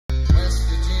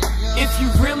you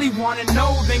really wanna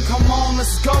know, then come on,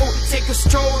 let's go. Take a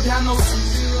stroll down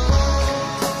those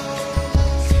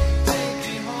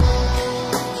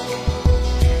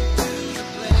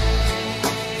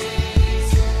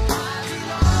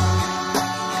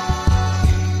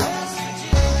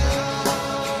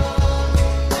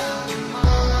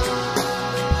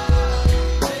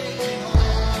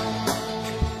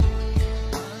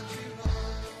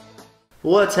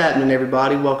What's happening,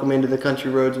 everybody? Welcome into the Country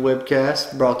Roads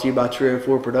Webcast, brought to you by Trio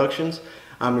 4 Productions.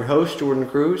 I'm your host, Jordan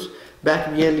Cruz, back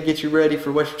again to get you ready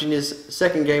for West Virginia's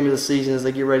second game of the season as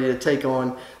they get ready to take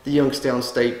on the Youngstown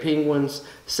State Penguins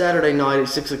Saturday night at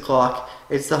 6 o'clock.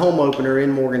 It's the home opener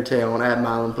in Morgantown at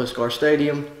Milan Puskar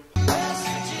Stadium.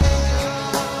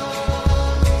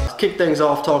 Let's kick things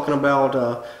off talking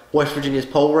about West Virginia's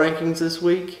poll rankings this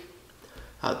week.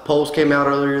 The polls came out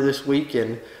earlier this week,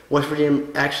 and West Virginia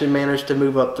actually managed to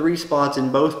move up 3 spots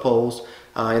in both polls.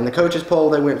 In the coaches poll,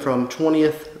 they went from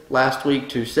 20th last week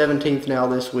to 17th now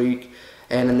this week,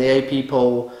 and in the AP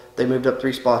poll, they moved up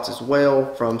 3 spots as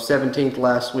well, from 17th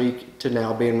last week to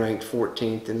now being ranked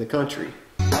 14th in the country.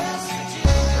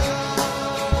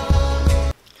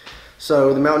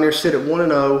 So the Mountaineers sit at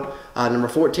 1-0, number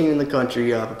 14 in the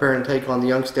country, preparing to take on the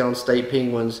Youngstown State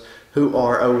Penguins, who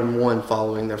are 0-1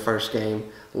 following their first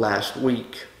game last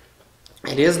week.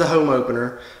 It is the home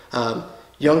opener.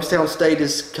 Youngstown State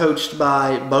is coached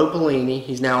by Bo Pelini.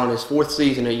 He's now in his 4th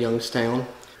season at Youngstown.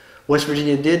 West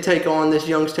Virginia did take on this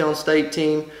Youngstown State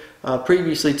team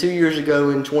previously 2 years ago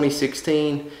in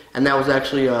 2016, and that was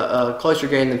actually a closer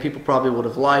game than people probably would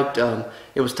have liked.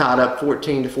 It was tied up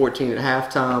 14-14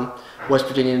 at halftime. West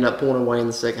Virginia ended up pulling away in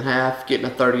the second half, getting a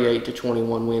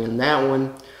 38-21 win in that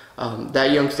one.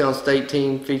 That Youngstown State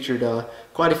team featured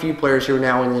quite a few players who are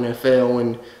now in the NFL,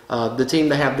 and the team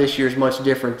they have this year is much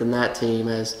different than that team,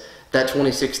 as that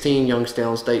 2016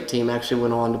 Youngstown State team actually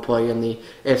went on to play in the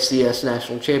FCS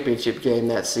National Championship game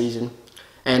that season.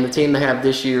 And the team they have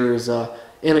this year is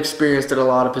inexperienced at a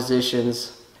lot of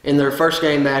positions. In their first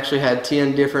game, they actually had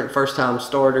 10 different first-time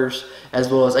starters, as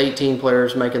well as 18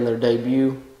 players making their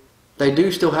debut. They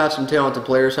do still have some talented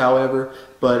players, however,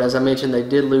 but as I mentioned, they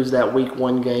did lose that Week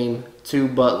 1 game to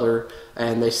Butler,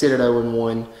 and they sit at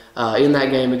 0-1. In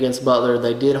that game against Butler,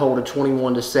 they did hold a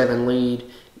 21-7 lead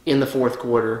in the 4th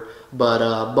quarter, but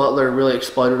Butler really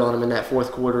exploded on them in that 4th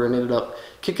quarter and ended up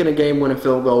kicking a game-winning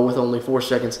field goal with only 4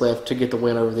 seconds left to get the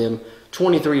win over them,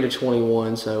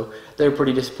 23-21. So they were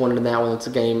pretty disappointed in that one. It's a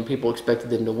game people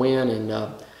expected them to win,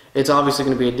 and it's obviously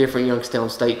going to be a different Youngstown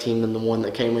State team than the one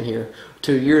that came in here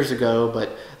 2 years ago,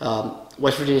 but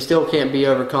West Virginia still can't be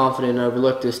overconfident and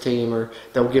overlook this team, or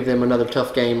they'll give them another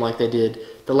tough game like they did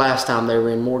the last time they were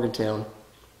in Morgantown.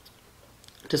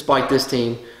 Despite this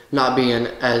team not being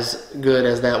as good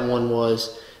as that one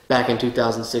was back in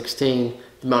 2016,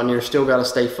 the Mountaineers still got to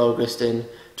stay focused and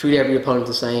treat every opponent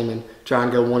the same and try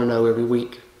and go 1-0 every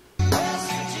week.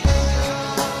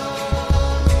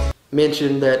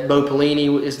 Mentioned that Bo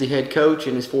Pelini is the head coach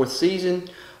in his 4th season.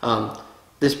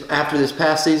 After this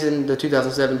past season, the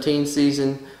 2017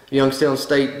 season, Youngstown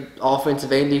State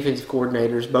offensive and defensive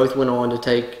coordinators both went on to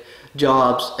take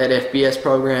jobs at FBS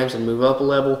programs and move up a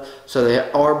level. So they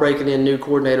are breaking in new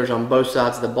coordinators on both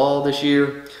sides of the ball this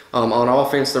year. On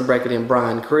offense, they're breaking in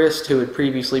Brian Christ, who had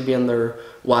previously been their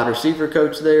wide receiver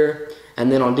coach there.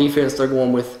 And then on defense, they're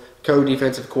going with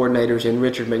co-defensive coordinators in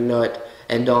Richard McNutt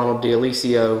and Donald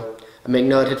D'Alicio.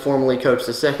 McNutt had formerly coached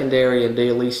the secondary, and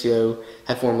D'Alicio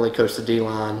had formerly coached the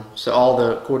D-line. So all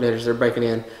the coordinators they're breaking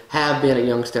in have been at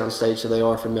Youngstown State, so they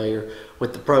are familiar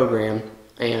with the program.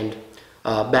 And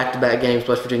back-to-back games,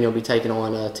 West Virginia will be taking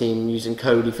on a team using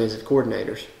co-defensive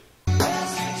coordinators.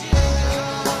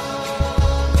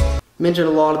 Mentioned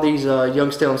a lot of these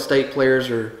Youngstown State players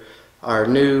are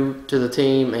new to the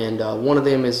team, and one of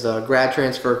them is the grad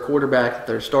transfer quarterback that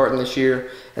they're starting this year,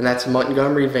 and that's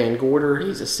Montgomery Van Gorder.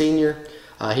 He's a senior.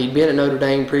 He'd been at Notre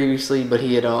Dame previously, but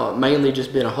he had mainly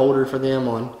just been a holder for them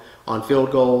on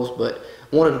field goals, but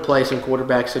wanted to play some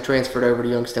quarterbacks, so transferred over to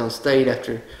Youngstown State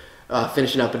after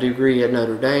finishing up a degree at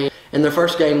Notre Dame. In their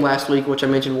first game last week, which I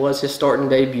mentioned was his starting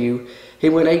debut, he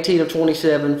went 18 of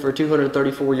 27 for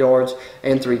 234 yards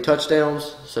and 3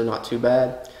 touchdowns, so not too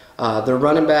bad. Their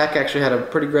running back actually had a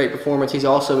pretty great performance. He's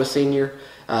also a senior,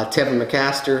 Tevin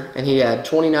McCaster, and he had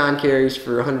 29 carries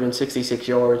for 166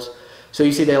 yards. So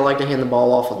you see they like to hand the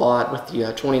ball off a lot with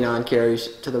the 29 carries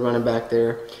to the running back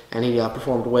there, and he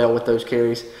performed well with those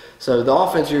carries. So the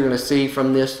offense you're going to see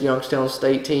from this Youngstown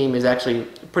State team is actually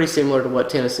pretty similar to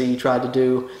what Tennessee tried to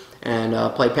do and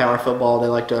play power football. They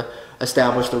like to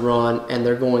establish the run, and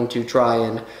they're going to try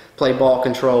and play ball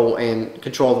control and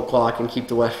control the clock and keep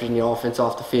the West Virginia offense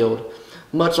off the field.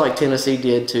 much like Tennessee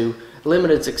did, to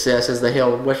limited success as they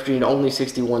held West Virginia to only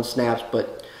 61 snaps,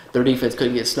 but their defense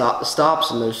couldn't get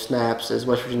stops in those snaps as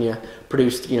West Virginia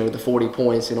produced, the 40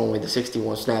 points in only the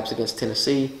 61 snaps against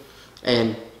Tennessee.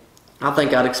 And I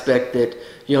think I'd expect that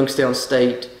Youngstown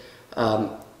State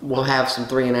will have some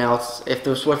 3-and-outs. If the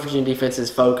West Virginia defense is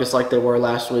focused like they were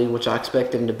last week, which I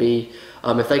expect them to be,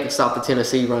 if they can stop the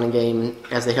Tennessee running game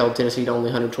as they held Tennessee to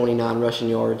only 129 rushing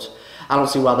yards, I don't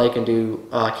see why they can't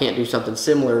do something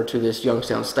similar to this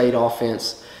Youngstown State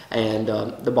offense. And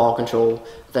the ball control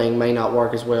thing may not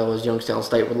work as well as Youngstown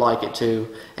State would like it to.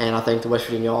 And I think the West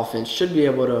Virginia offense should be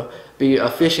able to be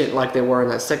efficient like they were in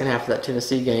that second half of that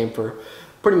Tennessee game for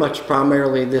pretty much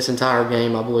primarily this entire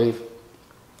game, I believe.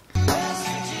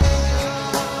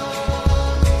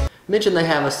 Mentioned they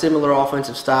have a similar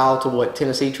offensive style to what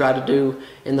Tennessee tried to do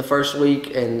in the first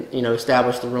week, and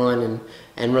establish the run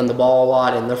and run the ball a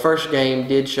lot. And their first game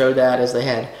did show that, as they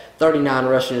had 39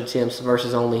 rushing attempts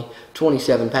versus only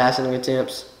 27 passing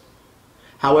attempts.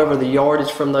 However, the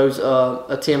yardage from those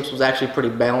attempts was actually pretty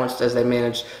balanced, as they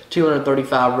managed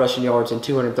 235 rushing yards and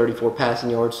 234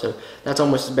 passing yards. So that's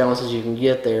almost as balanced as you can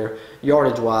get there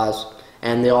yardage-wise.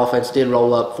 And the offense did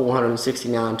roll up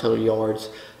 469 total yards.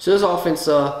 So this offense,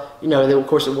 of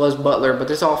course it was Butler, but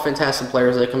this offense has some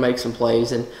players that can make some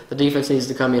plays, and the defense needs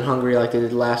to come in hungry like they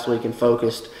did last week and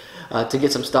focused to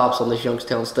get some stops on this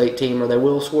Youngstown State team, or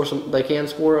they can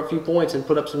score a few points and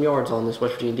put up some yards on this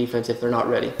West Virginia defense if they're not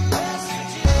ready.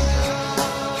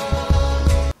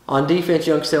 On defense,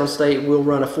 Youngstown State will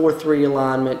run a 4-3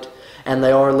 alignment, and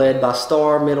they are led by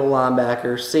star middle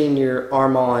linebacker senior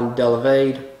Armand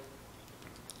Delavade.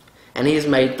 And he has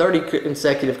made 30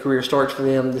 consecutive career starts for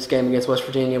them. This game against West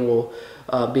Virginia will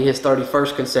be his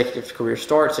 31st consecutive career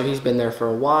start, so he's been there for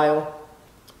a while.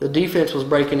 The defense was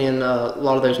breaking in a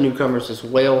lot of those newcomers as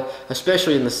well,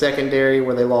 especially in the secondary,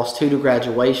 where they lost 2 to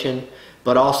graduation.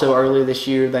 But also earlier this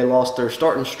year, they lost their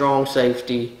starting strong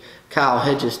safety, Kyle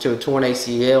Hedges, to a torn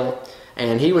ACL.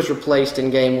 And he was replaced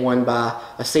in game 1 by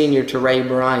a senior, Teray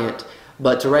Bryant.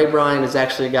 But Teray Bryant is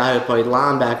actually a guy who played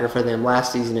linebacker for them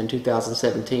last season in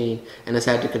 2017 and has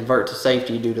had to convert to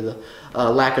safety due to the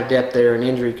lack of depth there and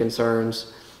injury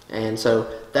concerns. And so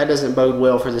that doesn't bode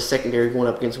well for the secondary going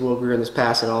up against Will Greer in this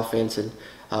passing offense. And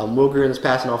Will Greer in this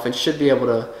passing offense should be able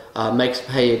to make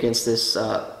some hay against this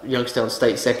Youngstown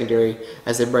State secondary,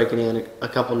 as they're breaking in a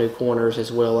couple new corners,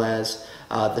 as well as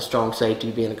the strong safety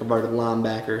being a converted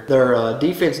linebacker. Their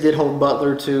defense did hold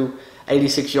Butler to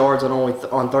 86 yards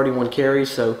on 31 carries,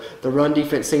 so the run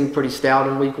defense seemed pretty stout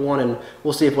in week 1, and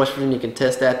we'll see if West Virginia can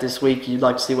test that this week. You'd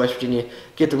like to see West Virginia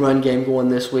get the run game going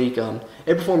this week. It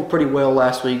performed pretty well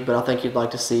last week, but I think you'd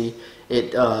like to see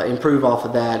it improve off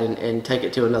of that and take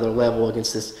it to another level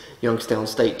against this Youngstown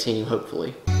State team,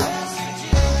 hopefully.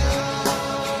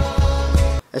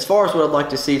 As far as what I'd like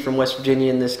to see from West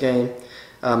Virginia in this game,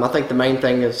 I think the main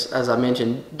thing is, as I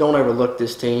mentioned, don't overlook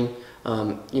this team.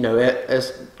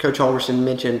 As Coach Holgerson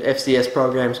mentioned, FCS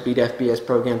programs beat FBS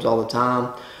programs all the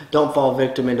time. Don't fall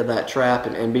victim into that trap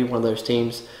and be one of those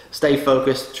teams. Stay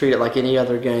focused, treat it like any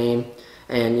other game,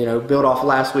 and build off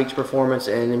last week's performance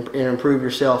and improve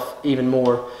yourself even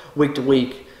more week to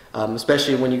week,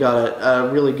 especially when you got a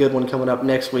really good one coming up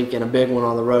next week and a big one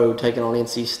on the road taking on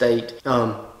NC State.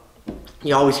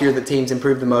 You always hear that teams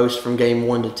improve the most from game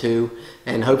 1 to 2,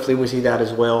 and hopefully we see that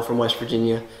as well from West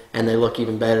Virginia, and they look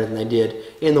even better than they did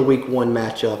in the week 1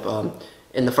 matchup.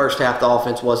 In the first half, the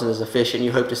offense wasn't as efficient.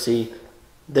 You hope to see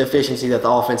the efficiency that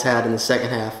the offense had in the second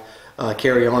half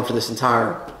carry on for this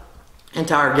entire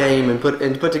game and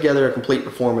put together a complete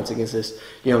performance against this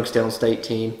Youngstown State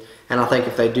team. And I think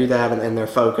if they do that and they're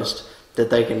focused, that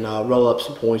they can roll up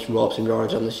some points, roll up some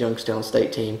yards on this Youngstown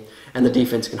State team, and the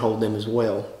defense can hold them as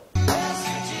well.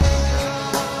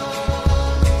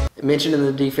 Mentioned in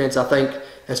the defense, I think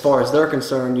as far as they're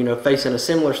concerned, facing a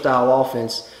similar style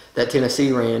offense that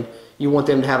Tennessee ran, you want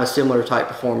them to have a similar type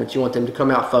performance. You want them to come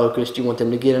out focused. You want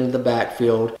them to get into the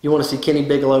backfield. You want to see Kenny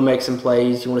Bigelow make some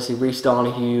plays. You want to see Reese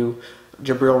Donahue,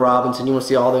 Jabril Robinson. You want to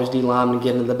see all those D linemen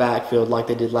get into the backfield like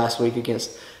they did last week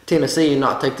against Tennessee, and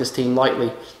not take this team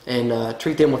lightly, and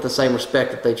treat them with the same respect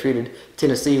that they treated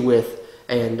Tennessee with,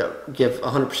 and give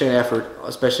 100% effort,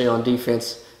 especially on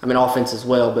defense. Offense as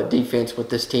well, but defense with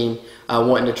this team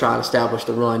wanting to try and establish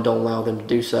the run. Don't allow them to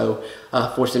do so.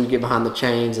 Force them to get behind the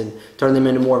chains and turn them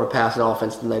into more of a passing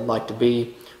offense than they'd like to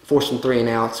be. Force some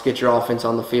 3-and-outs. Get your offense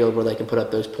on the field where they can put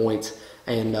up those points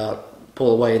and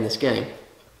pull away in this game.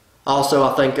 Also,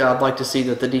 I think I'd like to see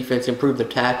that the defense improve their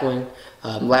tackling.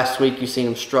 Last week, you've seen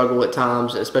them struggle at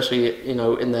times, especially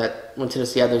in that when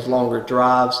Tennessee had those longer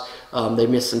drives. They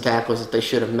missed some tackles that they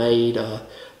should have made.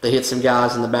 they hit some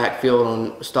guys in the backfield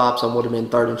on stops on what have been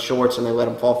 3rd and shorts, and they let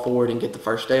them fall forward and get the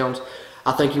first downs.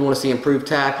 I think you want to see improved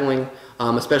tackling,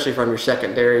 especially from your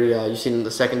secondary. You've seen the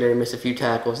secondary miss a few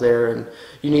tackles there, and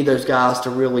you need those guys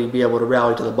to really be able to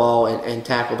rally to the ball and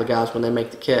tackle the guys when they make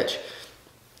the catch.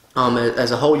 As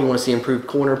a whole, you want to see improved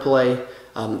corner play.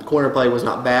 Corner play was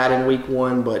not bad in week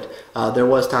 1, but there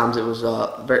was times it was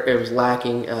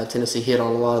lacking. Tennessee hit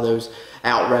on a lot of those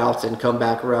out routes and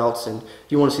comeback routes, and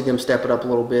you want to see them step it up a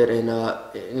little bit and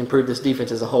improve this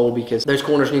defense as a whole, because those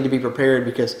corners need to be prepared,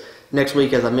 because next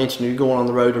week, as I mentioned, you're going on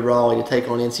the road to Raleigh to take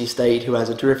on NC State, who has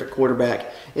a terrific quarterback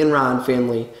in Ryan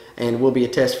Finley, and will be a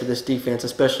test for this defense,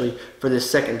 especially for this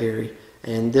secondary.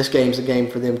 And this game's a game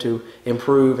for them to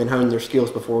improve and hone their skills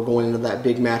before going into that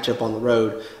big matchup on the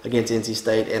road against NC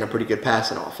State and a pretty good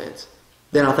passing offense.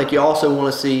 Then I think you also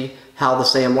want to see how the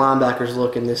Sam linebackers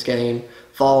look in this game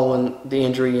following the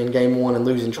injury in Game 1 and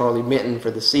losing Charlie Minton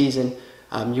for the season.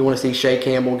 You want to see Shea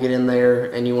Campbell get in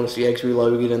there, and you want to see Exree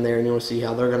Lowe get in there, and you want to see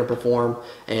how they're going to perform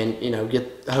and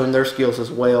hone their skills as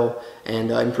well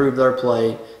and improve their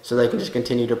play so they can just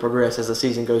continue to progress as the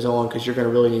season goes on, because you're going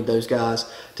to really need those guys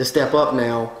to step up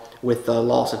now with the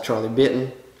loss of Charlie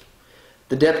Minton.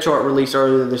 The depth chart released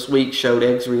earlier this week showed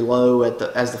Exree Lowe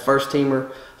as the first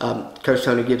teamer. Coach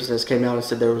Tony Gibson has came out and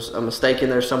said there was a mistake in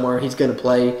there somewhere. He's going to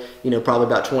play, probably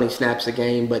about 20 snaps a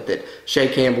game, but that Shea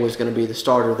Campbell is going to be the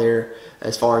starter there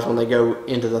as far as when they go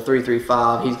into the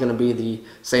 3-3-5. He's going to be the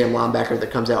Sam linebacker that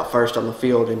comes out first on the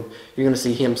field, and you're going to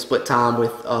see him split time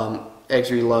with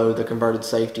Exree Lowe, the converted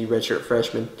safety, redshirt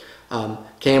freshman.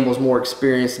 Campbell's more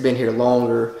experienced, been here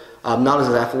longer. Not as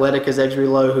athletic as Exree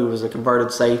Lowe, who was a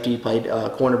converted safety, played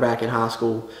cornerback in high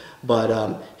school,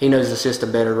 but he knows the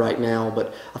system better right now.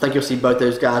 But I think you'll see both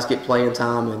those guys get playing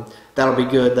time, and that'll be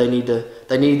good. They need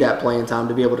that playing time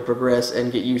to be able to progress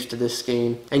and get used to this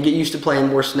scheme and get used to playing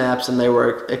more snaps than they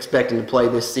were expecting to play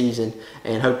this season.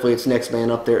 And hopefully it's next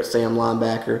man up there at Sam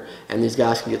linebacker, and these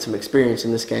guys can get some experience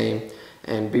in this game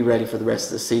and be ready for the rest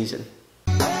of the season.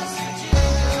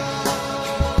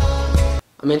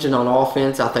 I mentioned on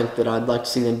offense, I think that I'd like to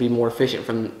see them be more efficient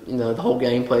from the whole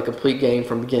game, play a complete game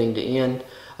from beginning to end.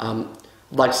 I'd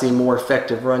like to see a more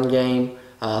effective run game.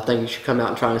 I think you should come out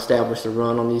and try and establish the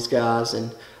run on these guys,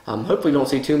 and hopefully don't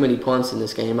see too many punts in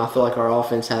this game. I feel like our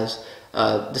offense has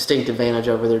a distinct advantage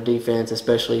over their defense,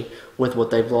 especially with what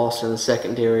they've lost in the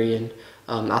secondary. And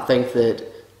I think that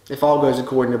if all goes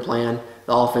according to plan,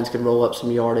 the offense can roll up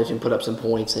some yardage and put up some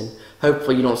points, and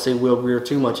hopefully you don't see Will Greer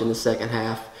too much in the second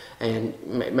half, and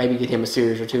maybe get him a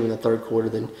series or two in the third quarter,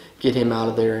 then get him out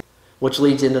of there. Which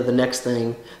leads into the next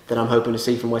thing that I'm hoping to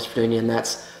see from West Virginia, and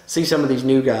that's see some of these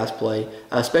new guys play,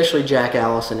 especially Jack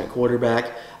Allison at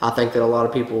quarterback. I think that a lot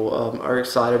of people are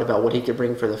excited about what he could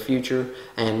bring for the future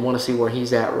and want to see where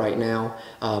he's at right now.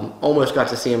 Almost got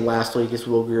to see him last week as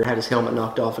Will Greer had his helmet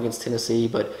knocked off against Tennessee,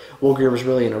 but Will Greer was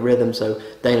really in a rhythm, so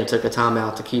Dana took a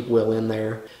timeout to keep Will in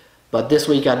there. But this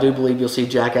week I do believe you'll see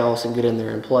Jack Allison get in there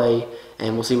and play,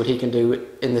 and we'll see what he can do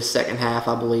in this second half,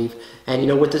 I believe.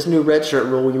 And with this new redshirt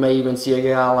rule, you may even see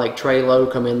a guy like Trey Lowe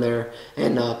come in there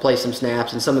and play some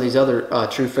snaps, and some of these other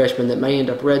true freshmen that may end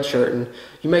up redshirting.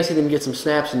 You may see them get some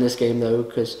snaps in this game, though,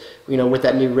 because with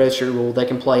that new redshirt rule, they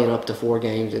can play in up to 4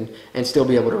 games and still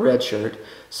be able to redshirt.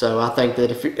 So I think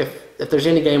that if there's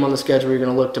any game on the schedule you're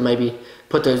going to look to maybe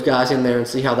put those guys in there and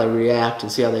see how they react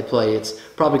and see how they play, it's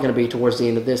probably going to be towards the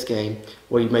end of this game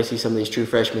where you may see some of these true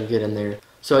freshmen get in there.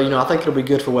 So, I think it'll be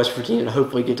good for West Virginia to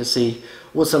hopefully get to see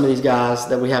what some of these guys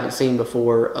that we haven't seen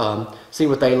before, see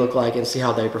what they look like and see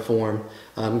how they perform.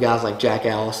 Guys like Jack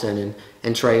Allison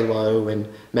and Trey Lowe and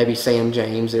maybe Sam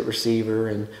James at receiver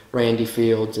and Randy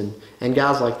Fields and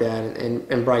guys like that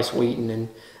and Bryce Wheaton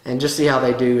and just see how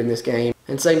they do in this game.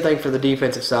 And same thing for the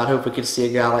defensive side. Hope we could see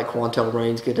a guy like Quantel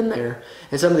Raines get in there.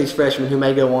 And some of these freshmen who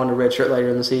may go on to redshirt later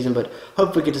in the season, but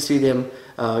hope we get to see them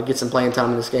get some playing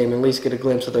time in this game and at least get a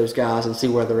glimpse of those guys and see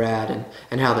where they're at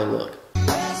and how they look.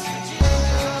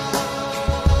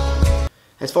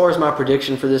 As far as my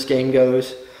prediction for this game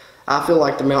goes, I feel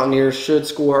like the Mountaineers should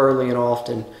score early and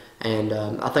often, and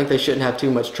I think they shouldn't have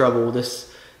too much trouble.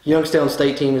 This Youngstown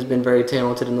State team has been very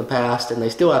talented in the past, and they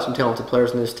still have some talented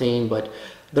players in this team, but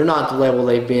they're not at the level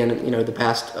they've been, the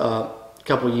past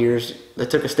couple of years. They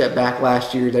took a step back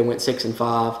last year. They went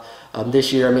 6-5.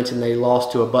 This year, I mentioned they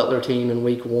lost to a Butler team in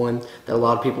week 1 that a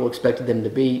lot of people expected them to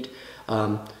beat.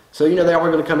 So, they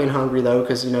are going to come in hungry, though,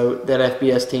 because, that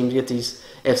FBS team get these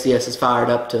FCSs fired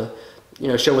up to,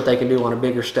 show what they can do on a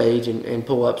bigger stage and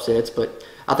pull upsets. But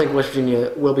I think West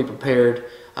Virginia will be prepared.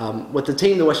 With the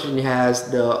team that West Virginia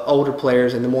has, the older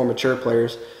players and the more mature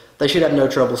players, they should have no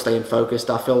trouble staying focused,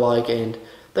 I feel like, and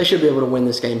they should be able to win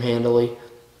this game handily.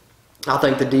 I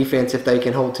think the defense, if they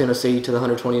can hold Tennessee to the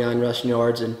 129 rushing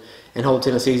yards and hold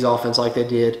Tennessee's offense like they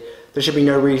did, there should be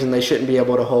no reason they shouldn't be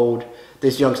able to hold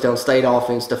this Youngstown State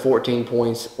offense to 14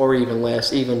 points or even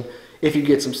less. Even if you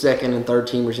get some second and third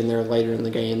teamers in there later in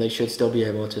the game, they should still be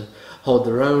able to hold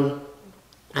their own.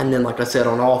 And then, like I said,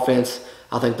 on offense,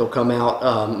 I think they'll come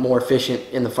out more efficient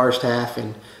in the first half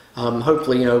and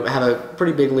hopefully, have a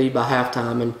pretty big lead by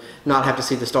halftime and not have to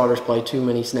see the starters play too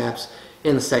many snaps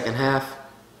in the second half.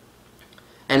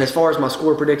 And as far as my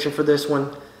score prediction for this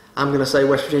one, I'm going to say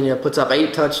West Virginia puts up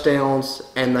 8 touchdowns,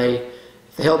 and they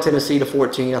held Tennessee to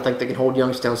 14. I think they can hold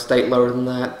Youngstown State lower than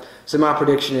that. So my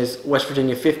prediction is West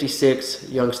Virginia 56,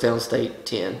 Youngstown State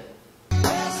 10.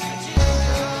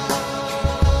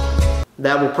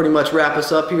 That will pretty much wrap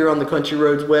us up here on the Country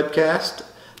Roads Webcast.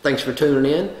 Thanks for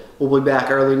tuning in. We'll be back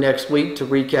early next week to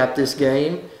recap this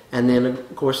game, and then,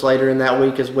 of course, later in that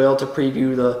week as well to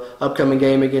preview the upcoming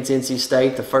game against NC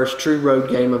State, the first true road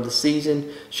game of the season.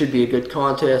 Should be a good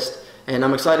contest, and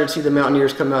I'm excited to see the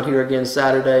Mountaineers come out here again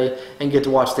Saturday and get to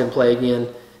watch them play again,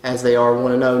 as they are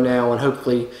 1-0 now, and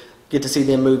hopefully get to see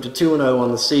them move to 2-0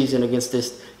 on the season against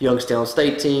this Youngstown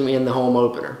State team in the home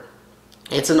opener.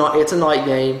 It's a night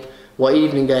game. Well,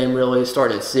 evening game really. It's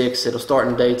starting at 6. It'll start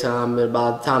in daytime, but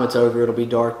by the time it's over, it'll be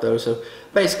dark though. So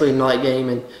basically a night game,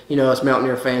 and us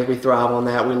Mountaineer fans, we thrive on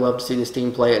that. We love to see this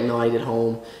team play at night at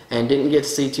home, and didn't get to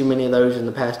see too many of those in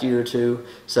the past year or two.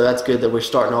 So that's good that we're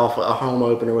starting off a home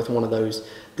opener with one of those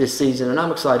this season, and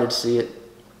I'm excited to see it.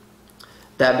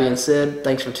 That being said,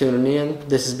 thanks for tuning in.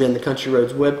 This has been the Country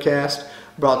Roads Webcast,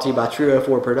 brought to you by Trio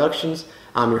 4 Productions.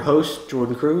 I'm your host,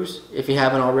 Jordan Cruz. If you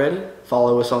haven't already,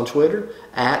 follow us on Twitter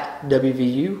at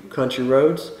WVU Country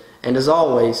Roads. And as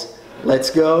always, let's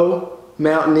go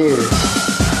Mountaineers.